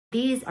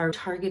These are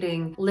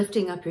targeting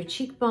lifting up your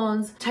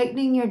cheekbones,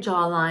 tightening your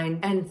jawline,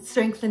 and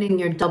strengthening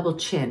your double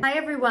chin. Hi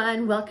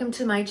everyone, welcome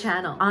to my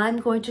channel. I'm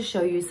going to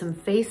show you some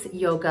face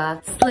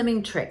yoga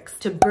slimming tricks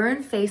to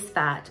burn face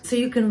fat so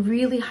you can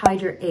really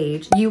hide your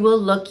age. You will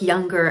look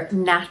younger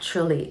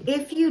naturally.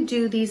 If you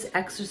do these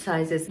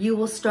exercises, you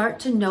will start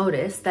to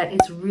notice that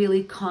it's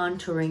really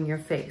contouring your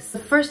face. The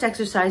first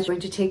exercise, you're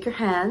going to take your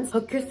hands,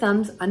 hook your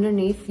thumbs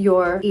underneath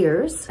your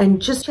ears, and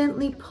just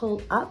gently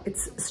pull up.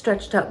 It's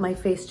stretched out my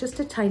face just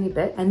a tiny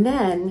bit, and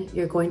then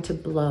you're going to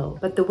blow.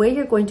 But the way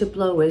you're going to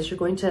blow is you're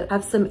going to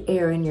have some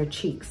air in your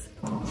cheeks.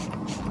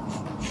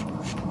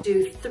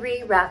 Do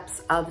 3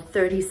 reps of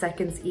 30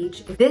 seconds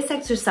each. This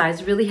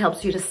exercise really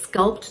helps you to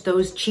sculpt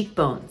those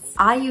cheekbones.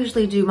 I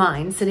usually do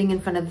mine sitting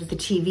in front of the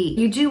TV.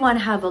 You do want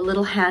to have a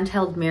little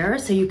handheld mirror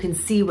so you can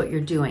see what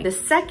you're doing. The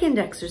second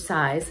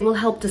exercise will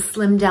help to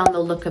slim down the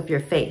look of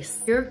your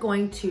face. You're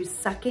going to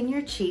suck in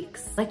your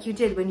cheeks like you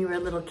did when you were a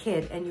little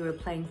kid and you were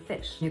playing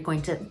fish. You're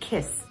going to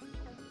kiss.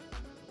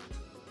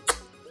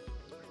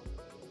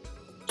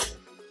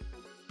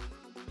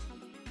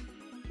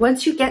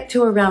 Once you get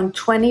to around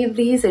 20 of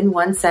these in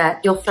one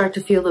set, you'll start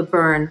to feel the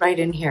burn right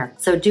in here.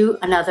 So do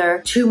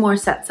another 2 more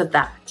sets of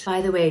that.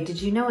 By the way,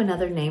 did you know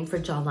another name for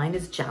jawline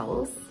is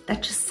jowls?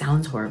 That just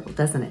sounds horrible,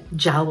 doesn't it?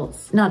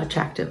 Jowls, not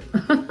attractive.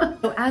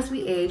 So as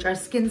we age, our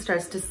skin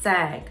starts to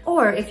sag.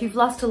 Or if you've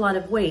lost a lot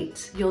of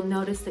weight, you'll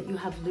notice that you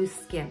have loose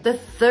skin. The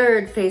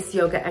third face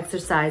yoga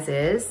exercise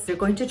is you're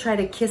going to try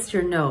to kiss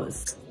your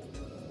nose.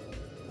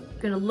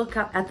 You're gonna look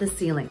up at the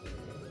ceiling.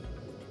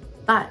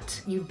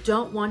 But you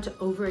don't want to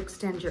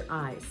overextend your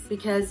eyes,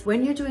 because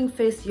when you're doing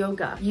face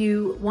yoga,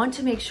 you want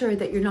to make sure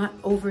that you're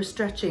not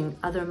overstretching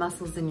other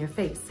muscles in your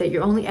face, that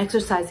you're only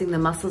exercising the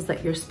muscles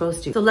that you're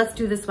supposed to. So let's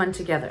do this one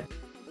together.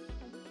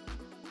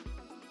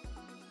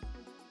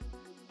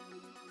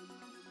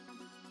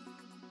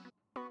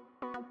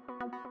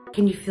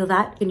 Can you feel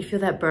that? Can you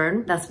feel that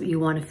burn? That's what you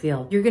want to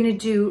feel. You're going to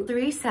do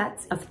 3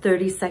 sets of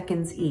 30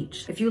 seconds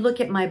each. If you look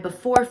at my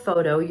before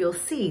photo, you'll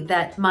see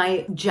that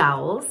my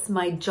jowls,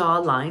 my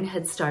jawline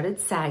had started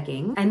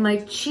sagging and my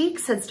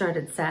cheeks had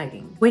started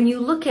sagging. When you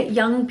look at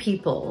young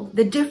people,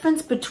 the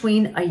difference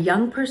between a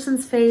young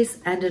person's face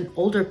and an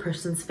older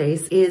person's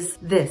face is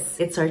this.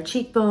 It's our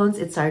cheekbones,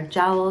 it's our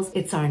jowls,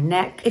 it's our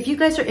neck. If you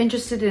guys are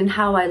interested in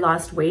how I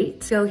lost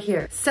weight, go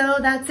here. So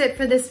that's it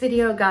for this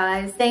video,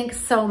 guys. Thanks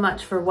so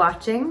much for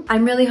watching.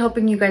 I'm really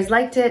hoping you guys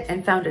liked it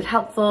and found it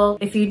helpful.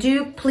 If you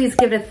do, please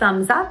give it a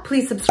thumbs up.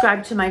 Please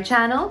subscribe to my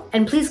channel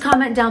and please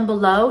comment down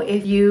below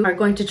if you are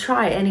going to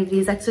try any of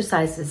these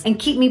exercises and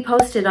keep me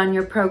posted on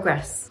your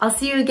progress. I'll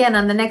see you again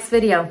on the next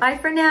video. Bye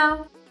for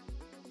now.